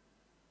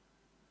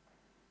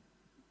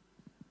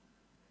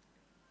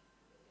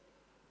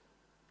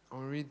 I'll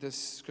read this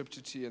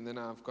scripture to you, and then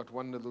I've got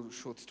one little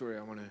short story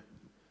I want to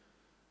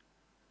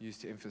use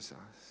to emphasize.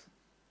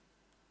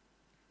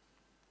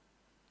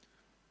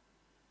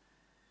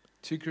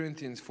 2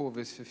 Corinthians 4,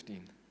 verse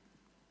 15.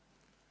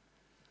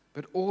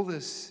 But all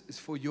this is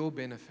for your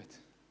benefit.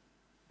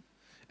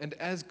 And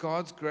as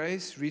God's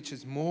grace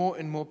reaches more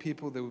and more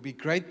people, there will be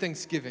great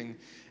thanksgiving,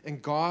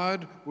 and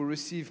God will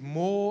receive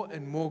more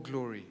and more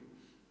glory.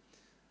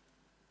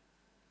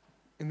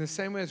 In the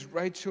same way as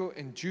Rachel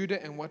and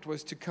Judah and what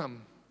was to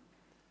come.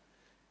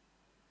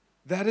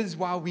 That is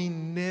why we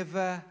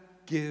never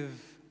give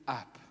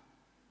up.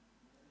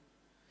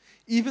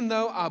 Even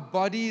though our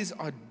bodies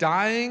are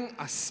dying,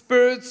 our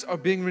spirits are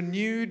being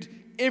renewed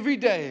every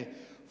day,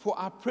 for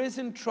our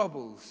present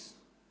troubles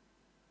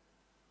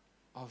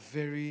are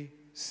very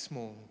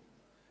small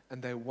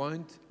and they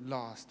won't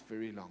last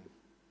very long.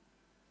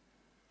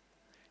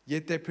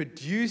 Yet they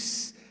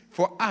produce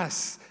for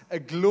us a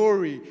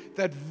glory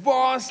that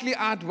vastly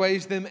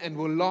outweighs them and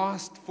will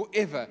last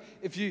forever.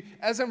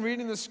 As I'm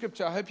reading the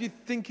scripture, I hope you're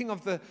thinking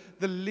of the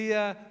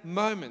Leah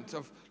moment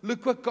of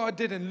look what God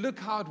did and look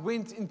how it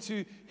went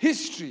into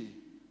history.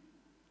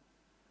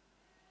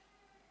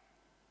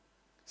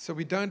 So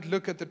we don't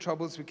look at the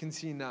troubles we can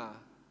see now.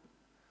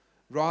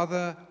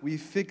 Rather, we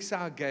fix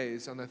our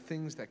gaze on the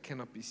things that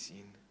cannot be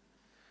seen.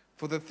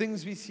 For the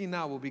things we see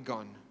now will be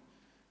gone,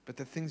 but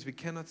the things we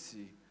cannot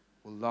see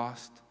will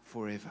last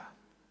forever.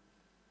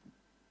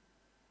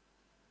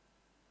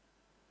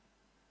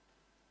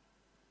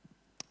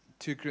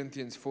 Two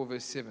Corinthians 4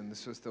 verse 7.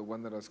 This was the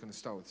one that I was going to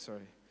start with,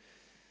 sorry.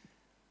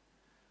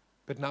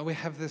 But now we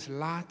have this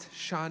light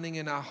shining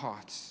in our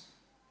hearts.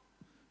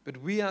 But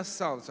we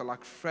ourselves are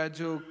like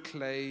fragile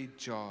clay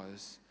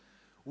jars.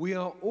 We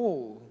are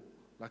all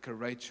like a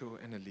Rachel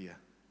and a Leah.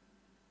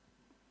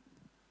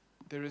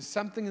 There is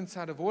something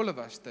inside of all of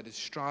us that is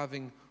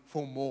striving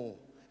for more,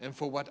 and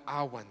for what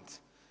I want,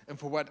 and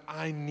for what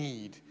I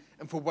need,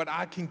 and for what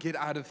I can get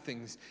out of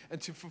things, and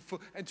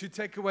to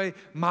take away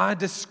my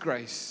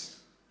disgrace,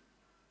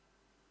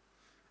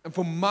 and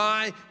for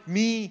my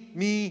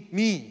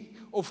me.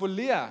 Or for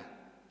Leah,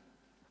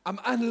 I'm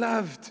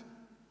unloved.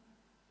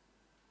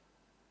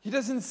 He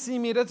doesn't see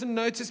me. He doesn't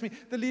notice me.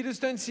 The leaders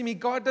don't see me.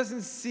 God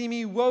doesn't see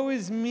me. Woe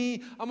is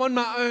me. I'm on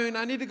my own.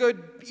 I need to go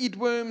eat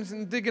worms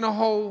and dig in a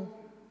hole.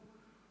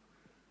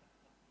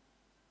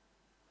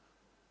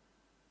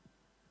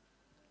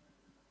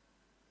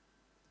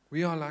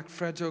 We are like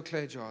fragile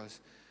clay jars,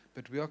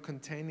 but we are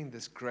containing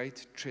this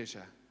great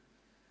treasure.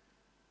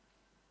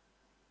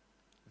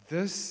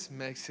 This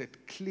makes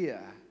it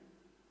clear.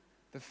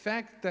 The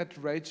fact that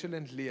Rachel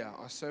and Leah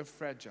are so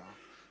fragile,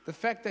 the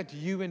fact that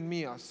you and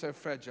me are so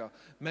fragile,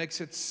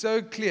 makes it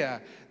so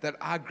clear that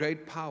our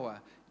great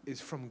power is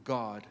from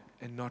God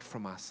and not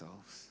from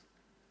ourselves.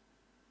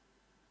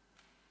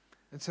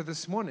 And so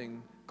this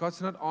morning,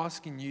 God's not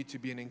asking you to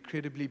be an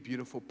incredibly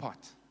beautiful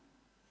pot.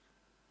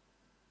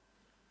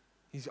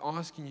 He's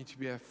asking you to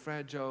be a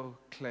fragile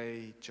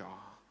clay jar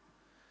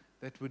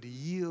that would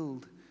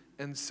yield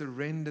and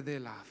surrender their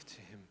life to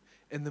Him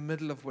in the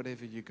middle of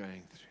whatever you're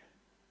going through.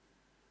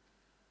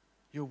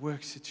 Your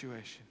work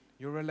situation,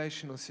 your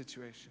relational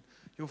situation,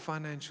 your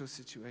financial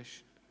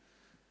situation,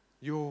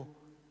 your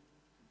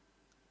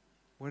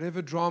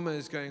whatever drama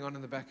is going on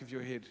in the back of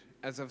your head.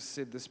 As I've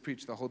said this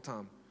preach the whole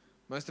time,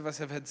 most of us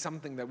have had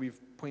something that we've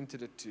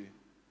pointed it to.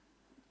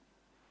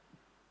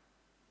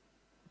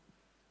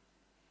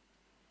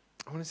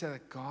 I want to say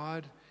that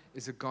God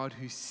is a God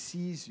who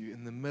sees you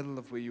in the middle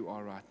of where you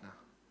are right now.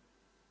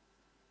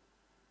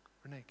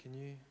 Renee, can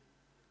you?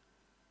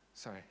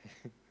 Sorry.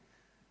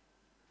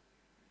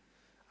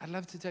 I'd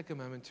love to take a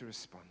moment to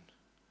respond.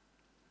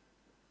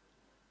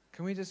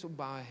 Can we just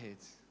bow our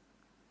heads?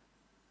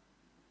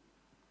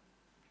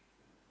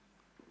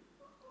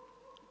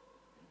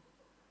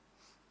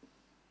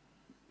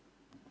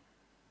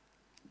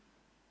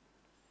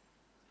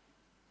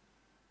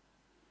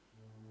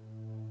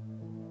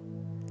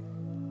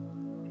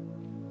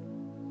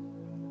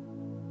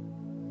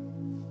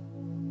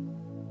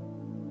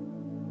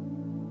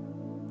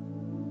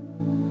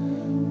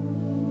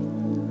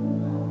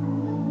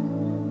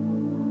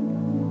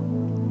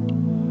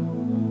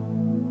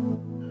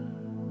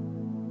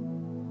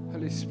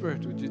 Holy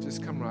Spirit, would you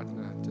just come right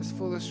now? Just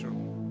fill this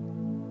room.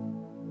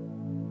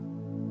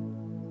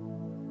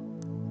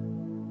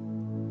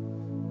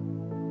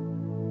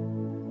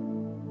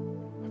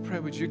 I pray,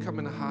 would you come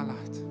and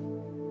highlight?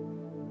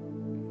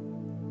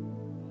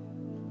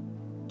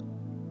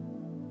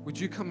 Would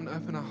you come and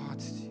open our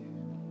hearts to you?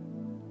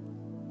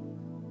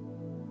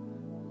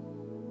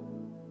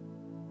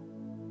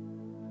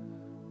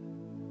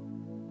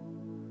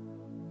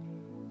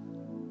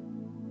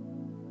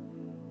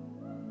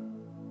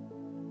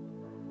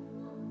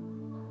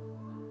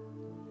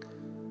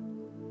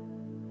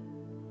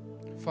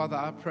 Father,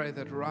 I pray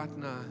that right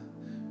now,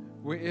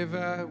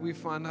 wherever we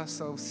find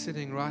ourselves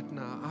sitting right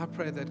now, I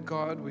pray that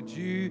God, would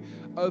you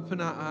open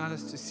our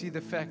eyes to see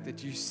the fact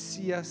that you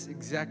see us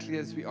exactly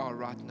as we are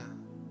right now.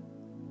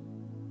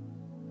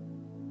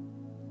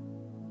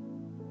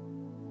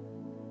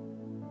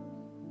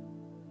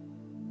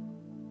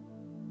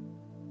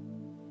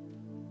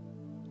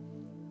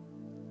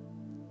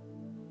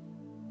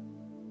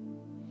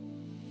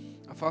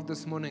 I felt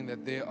this morning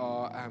that there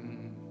are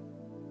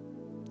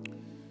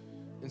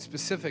in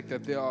specific,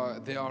 that there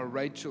are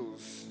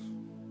Rachels,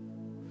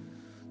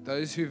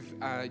 those you've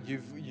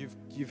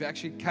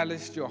actually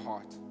calloused your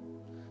heart.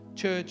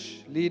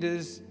 Church,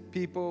 leaders,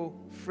 people,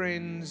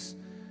 friends,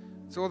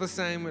 it's all the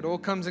same. It all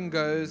comes and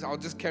goes. I'll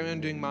just carry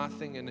on doing my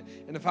thing, and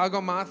if I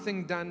got my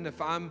thing done,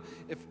 if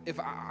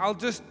I'll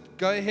just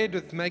go ahead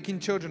with making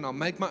children, I'll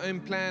make my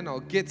own plan. I'll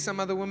get some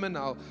other woman.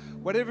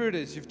 Whatever it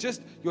is.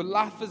 Your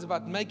life is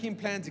about making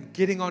plans and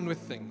getting on with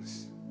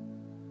things.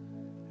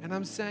 And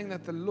I'm saying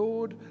that the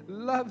Lord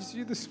loves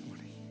you this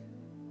morning.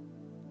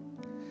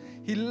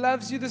 He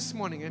loves you this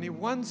morning, and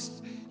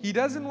He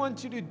doesn't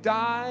want you to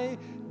die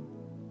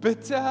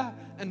bitter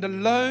and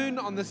alone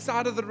on the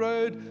side of the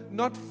road,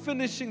 not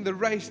finishing the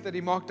race that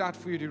He marked out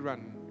for you to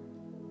run.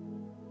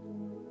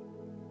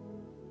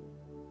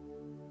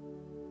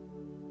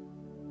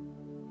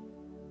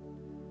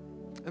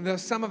 And there are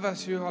some of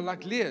us who are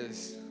like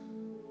Leah's,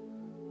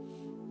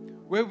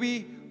 where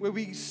we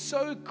we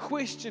so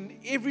question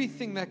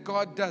everything that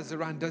God does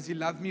around, does He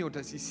love me, or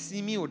does He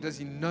see me, or does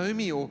He know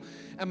me, or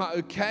am I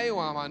okay,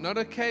 or am I not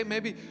okay?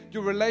 Maybe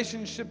your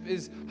relationship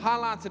is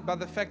highlighted by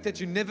the fact that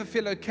you never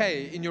feel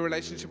okay in your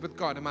relationship with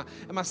God.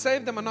 Am I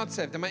saved? Am I not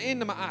saved? Am I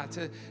in? Am I out?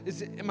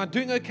 Am I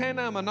doing okay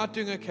now? Am I not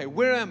doing okay?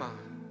 Where am I?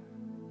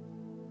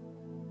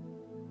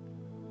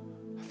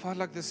 I felt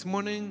like this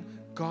morning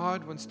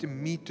God wants to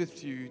meet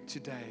with you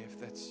today, if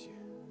that's you.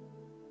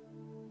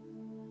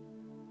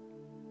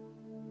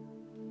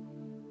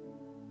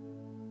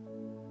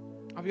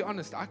 I'll be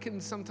honest, I can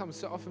sometimes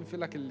so often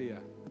feel like a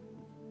Leah.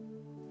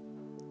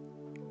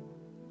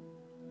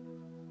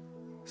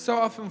 So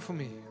often for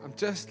me, I'm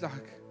just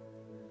like,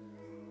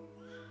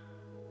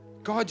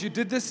 God, you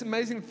did this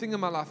amazing thing in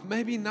my life.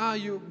 Maybe now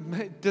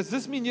does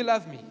this mean you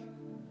love me?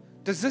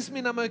 Does this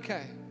mean I'm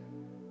okay?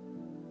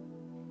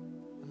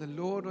 And the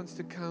Lord wants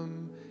to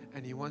come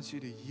and He wants you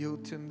to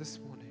yield to Him this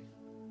morning.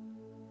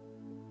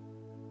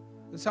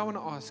 And so I want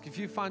to ask, if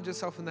you find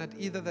yourself in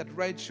either that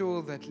Rachel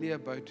or that Leah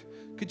boat,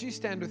 could you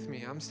stand with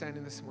me? I'm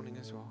standing this morning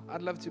as well.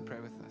 I'd love to pray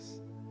with us.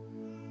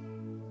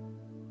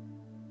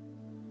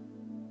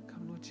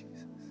 Come, Lord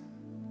Jesus.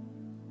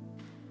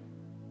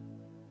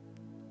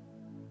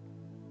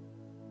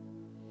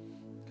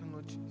 Come,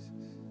 Lord Jesus.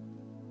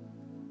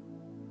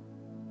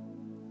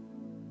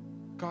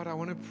 God, I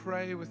want to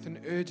pray with an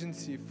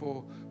urgency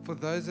for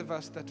those of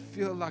us that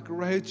feel like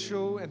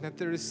Rachel, and that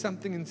there is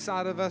something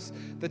inside of us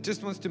that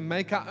just wants to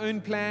make our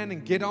own plan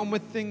and get on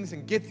with things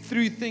and get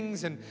through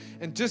things and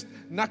just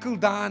knuckle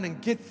down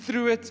and get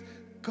through it.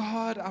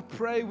 God, I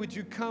pray, would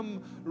you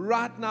come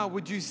right now?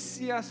 Would you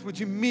see us? Would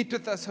you meet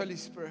with us, Holy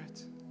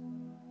Spirit?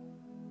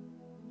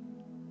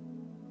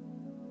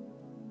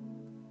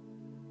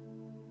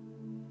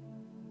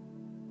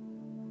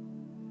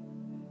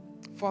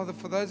 Father,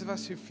 for those of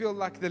us who feel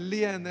like the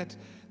Leah, and that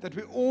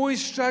we're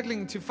always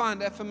struggling to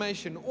find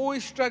affirmation,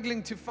 always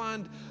struggling to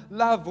find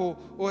love or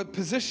a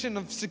position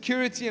of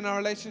security in our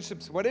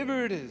relationships,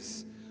 whatever it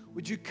is,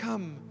 would you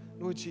come,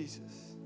 Lord Jesus?